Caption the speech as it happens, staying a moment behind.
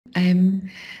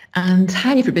And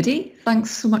hi everybody,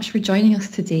 thanks so much for joining us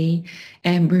today.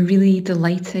 We're really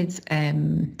delighted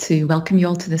to welcome you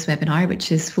all to this webinar,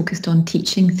 which is focused on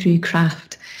teaching through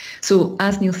craft. So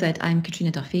as Neil said, I'm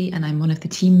Katrina Duffy and I'm one of the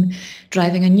team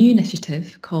driving a new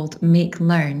initiative called Make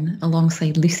Learn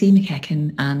alongside Lucy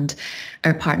McEachen and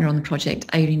our partner on the project,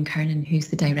 Irene Kernan, who's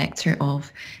the director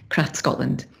of Craft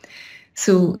Scotland.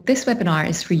 So this webinar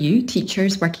is for you,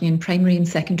 teachers working in primary and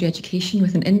secondary education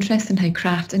with an interest in how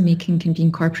craft and making can be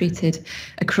incorporated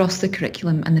across the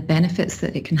curriculum and the benefits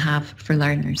that it can have for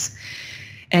learners.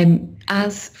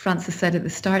 As Frances said at the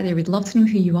start there, we'd love to know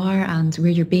who you are and where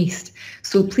you're based.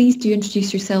 So please do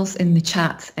introduce yourselves in the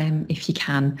chat if you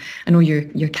can. I know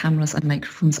your cameras and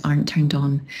microphones aren't turned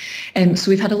on. So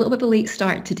we've had a little bit of a late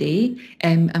start today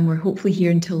and we're hopefully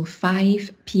here until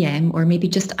 5 p.m. or maybe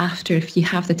just after if you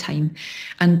have the time.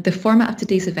 And the format of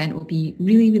today's event will be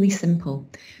really, really simple.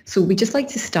 So we'd just like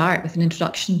to start with an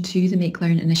introduction to the Make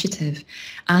Learn initiative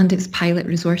and its pilot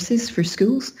resources for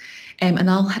schools.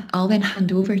 And I'll then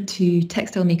hand over to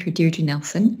textile maker Deirdre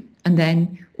Nelson and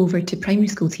then over to primary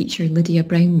school teacher Lydia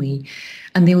Brownlee.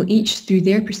 And they will each, through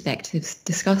their perspectives,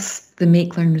 discuss the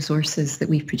Make Learn resources that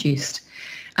we've produced.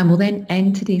 And we'll then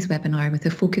end today's webinar with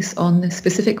a focus on the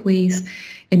specific ways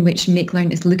in which Make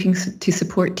Learn is looking to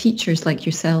support teachers like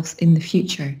yourselves in the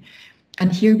future.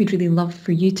 And here we'd really love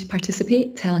for you to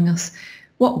participate, telling us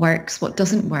what works, what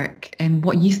doesn't work, and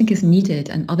what you think is needed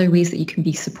and other ways that you can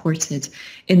be supported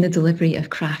in the delivery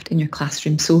of craft in your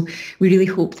classroom. So we really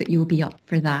hope that you'll be up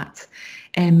for that.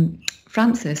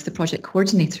 Frances, the project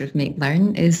coordinator of Make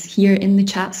Learn, is here in the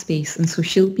chat space, and so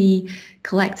she'll be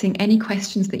collecting any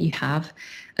questions that you have,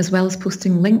 as well as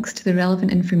posting links to the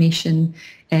relevant information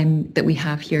that we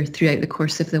have here throughout the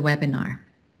course of the webinar.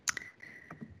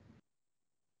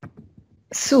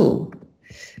 So,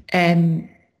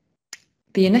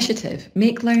 the initiative,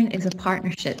 Make Learn, is a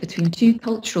partnership between two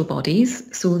cultural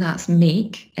bodies. So that's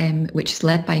Make, which is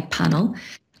led by Panel,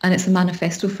 and it's a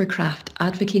manifesto for craft,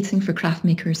 advocating for craft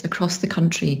makers across the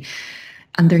country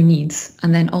and their needs.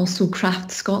 And then also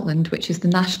Craft Scotland, which is the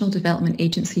national development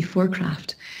agency for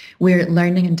craft, where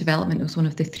learning and development was one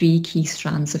of the 3 key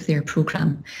strands of their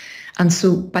programme. And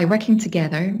so by working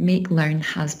together, Make Learn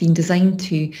has been designed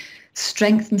to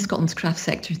strengthen Scotland's craft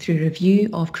sector through a review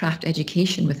of craft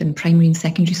education within primary and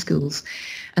secondary schools.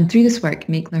 And through this work,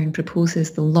 Make Learn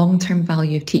proposes the long-term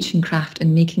value of teaching craft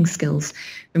and making skills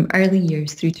from early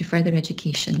years through to further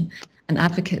education, and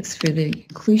advocates for the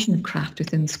inclusion of craft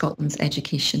within Scotland's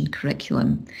education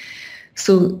curriculum.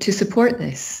 So to support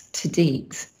this to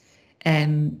date,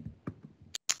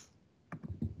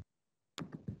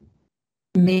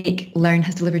 Make Learn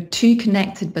has delivered 2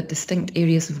 connected but distinct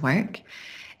areas of work.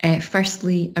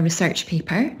 Firstly, a research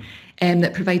paper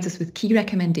that provides us with key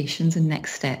recommendations and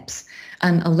next steps.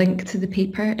 And a link to the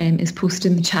paper is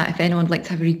posted in the chat if anyone would like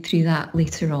to have a read through that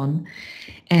later on.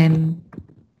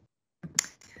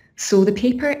 So the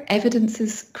paper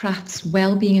evidences craft's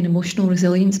well-being and emotional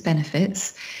resilience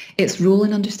benefits, its role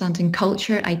in understanding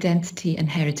culture, identity and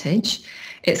heritage,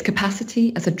 its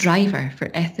capacity as a driver for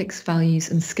ethics,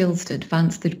 values and skills to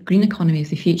advance the green economy of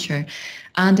the future,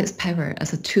 and its power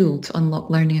as a tool to unlock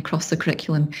learning across the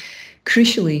curriculum.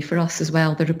 Crucially for us as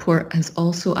well, the report has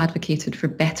also advocated for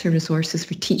better resources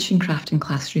for teaching craft in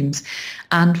classrooms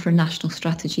and for national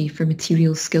strategy for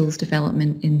material skills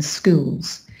development in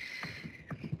schools.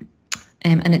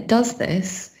 And it does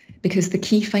this because the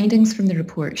key findings from the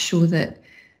report show that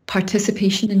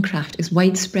participation in craft is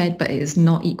widespread, but it is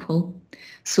not equal.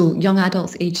 So young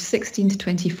adults aged 16 to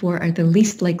 24 are the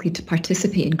least likely to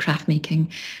participate in craft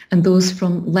making, and those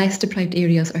from less deprived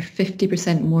areas are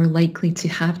 50% more likely to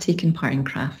have taken part in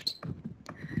craft.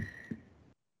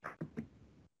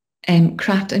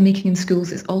 Craft and making in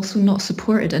schools is also not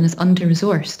supported and is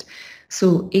under-resourced.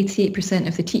 So 88%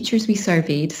 of the teachers we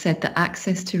surveyed said that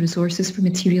access to resources for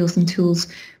materials and tools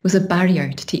was a barrier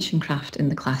to teaching craft in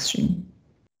the classroom.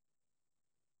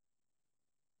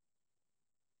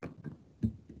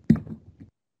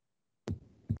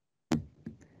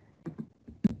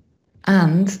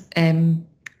 And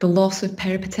the loss of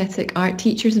peripatetic art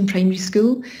teachers in primary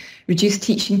school, reduced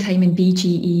teaching time in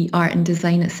BGE, art and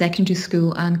design at secondary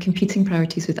school, and competing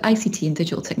priorities with ICT and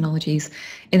digital technologies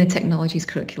in the technologies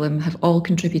curriculum have all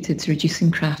contributed to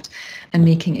reducing craft and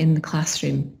making in the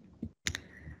classroom.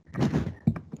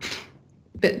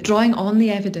 But drawing on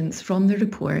the evidence from the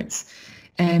reports,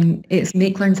 it's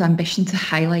Make Learn's ambition to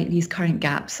highlight these current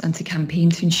gaps and to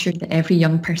campaign to ensure that every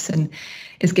young person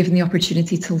is given the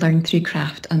opportunity to learn through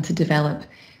craft and to develop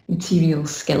material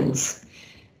skills.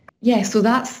 Yeah, so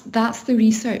that's the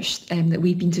research that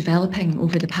we've been developing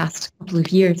over the past couple of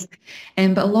years.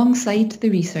 But alongside the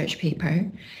research paper,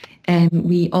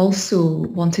 we also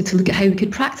wanted to look at how we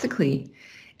could practically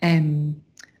um,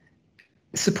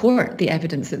 support the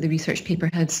evidence that the research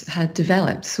paper had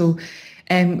developed. So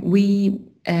we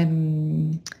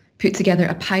put together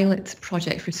a pilot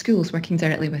project for schools working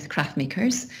directly with craft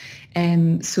makers.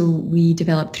 So we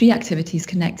developed 3 activities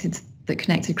that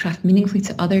connected craft meaningfully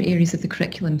to other areas of the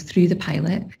curriculum through the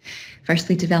pilot.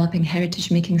 Firstly, developing heritage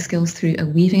making skills through a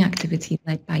weaving activity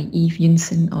led by Eve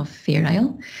Younson of Fair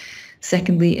Isle.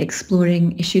 Secondly,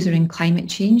 exploring issues around climate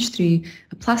change through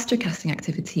a plaster casting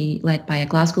activity led by a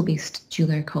Glasgow-based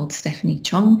jeweller called Stephanie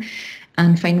Chung.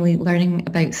 And finally, learning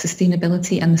about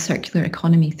sustainability and the circular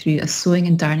economy through a sewing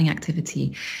and darning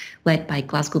activity led by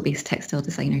Glasgow-based textile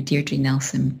designer Deirdre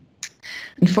Nelson.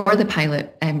 And for the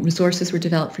pilot, resources were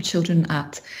developed for children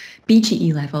at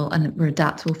BGE level and were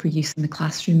adaptable for use in the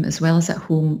classroom as well as at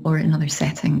home or in other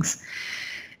settings.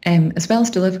 As well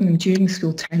as delivering them during the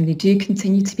school term, they do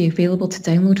continue to be available to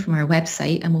download from our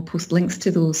website, and we'll post links to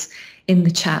those in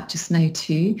the chat just now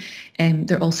too.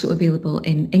 They're also available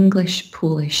in English,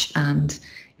 Polish and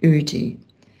Urdu.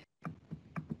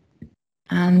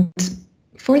 And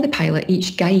for the pilot,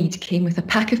 each guide came with a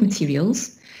pack of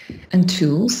materials and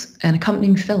tools, an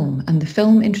accompanying film, and the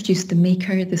film introduced the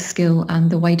maker, the skill and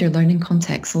the wider learning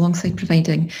context alongside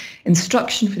providing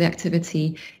instruction for the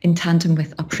activity in tandem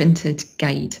with a printed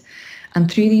guide.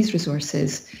 And through these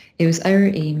resources, it was our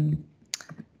aim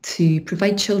to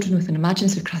provide children with an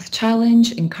imaginative craft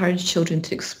challenge, encourage children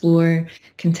to explore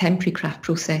contemporary craft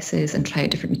processes and try out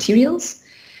different materials,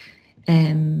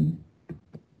 to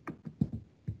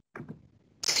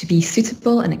be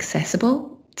suitable and accessible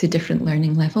to different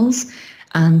learning levels,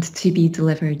 and to be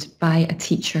delivered by a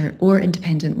teacher or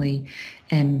independently.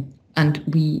 And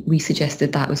we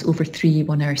suggested that was over 3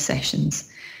 one-hour sessions.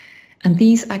 And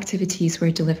these activities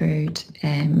were delivered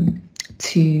as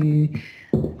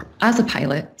a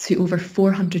pilot to over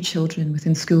 400 children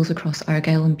within schools across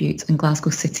Argyll and Bute and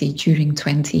Glasgow City during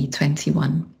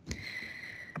 2021.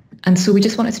 And so we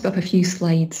just wanted to put up a few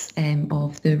slides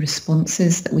of the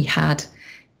responses that we had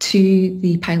to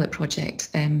the pilot project,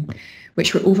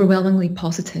 which were overwhelmingly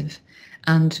positive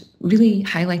and really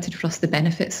highlighted for us the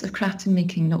benefits of craft and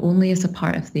making, not only as a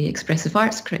part of the expressive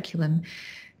arts curriculum,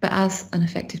 but as an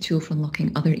effective tool for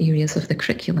unlocking other areas of the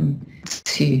curriculum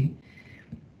too.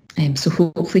 So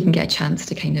hopefully we can get a chance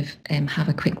to kind of have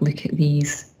a quick look at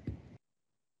these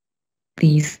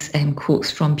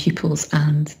quotes from pupils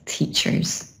and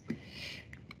teachers.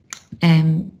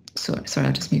 Sorry,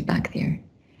 I'll just move back there.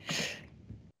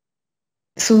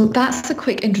 So that's a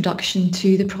quick introduction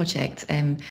to the project.